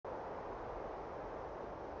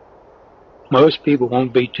Most people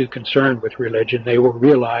won't be too concerned with religion. They will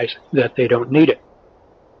realize that they don't need it.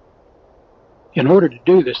 In order to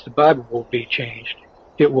do this, the Bible will be changed.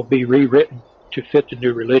 It will be rewritten to fit the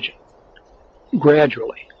new religion.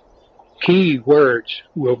 Gradually, key words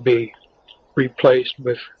will be replaced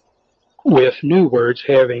with new words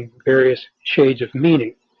having various shades of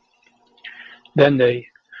meaning. Then the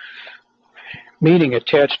meaning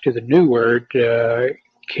attached to the new word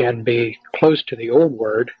can be close to the old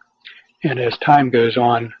word, and as time goes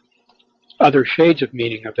on, other shades of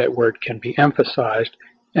meaning of that word can be emphasized,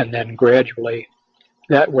 and then gradually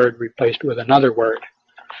that word replaced with another word.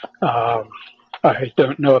 I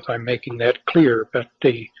don't know if I'm making that clear, but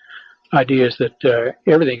the idea is that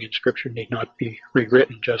everything in Scripture need not be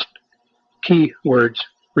rewritten, just key words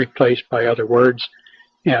replaced by other words,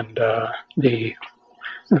 and the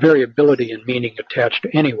variability in meaning attached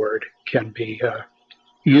to any word can be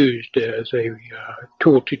used as a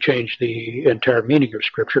tool to change the entire meaning of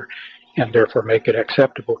Scripture and therefore make it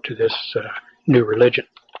acceptable to this new religion.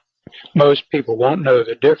 Most people won't know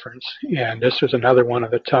the difference, and this is another one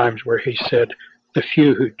of the times where he said, the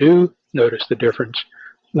few who do notice the difference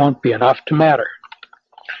won't be enough to matter.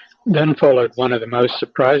 Then followed one of the most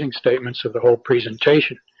surprising statements of the whole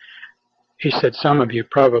presentation. He said, some of you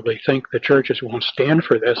probably think the churches won't stand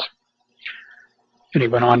for this. And he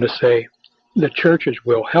went on to say, the churches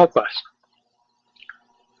will help us.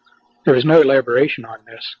 There was no elaboration on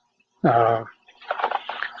this.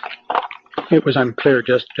 It was unclear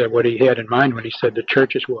just what he had in mind when he said the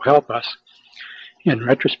churches will help us. In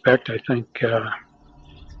retrospect, I think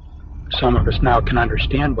some of us now can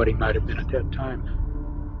understand what he might have been at that time.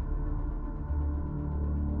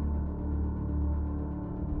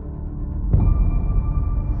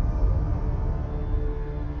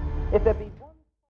 If there be